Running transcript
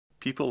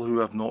People who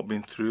have not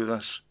been through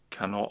this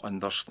cannot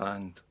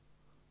understand.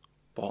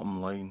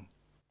 Bottom line.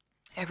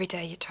 Every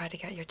day you try to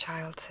get your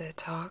child to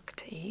talk,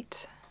 to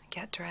eat,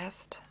 get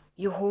dressed.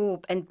 You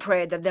hope and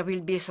pray that there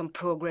will be some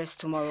progress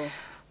tomorrow.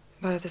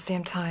 But at the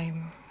same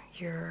time,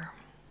 you're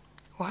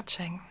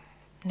watching,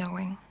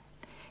 knowing,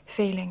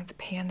 feeling the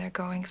pain they're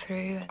going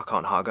through. I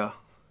can't hug her.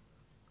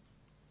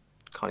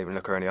 Can't even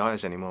look her in the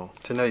eyes anymore.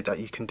 To know that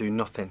you can do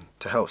nothing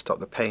to help stop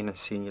the pain of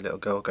seeing your little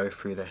girl go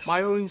through this.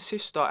 My own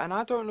sister, and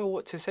I don't know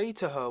what to say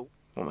to her.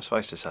 What am I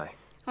supposed to say?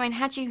 I mean,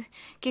 how do you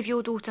give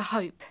your daughter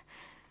hope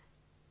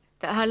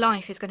that her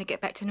life is going to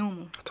get back to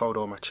normal? I told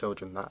all my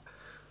children that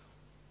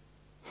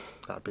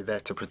I'd be there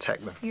to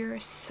protect them. Your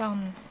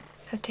son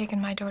has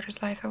taken my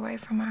daughter's life away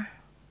from her.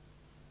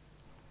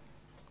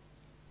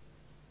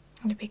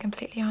 And to be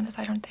completely honest,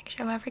 I don't think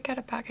she'll ever get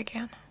it back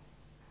again.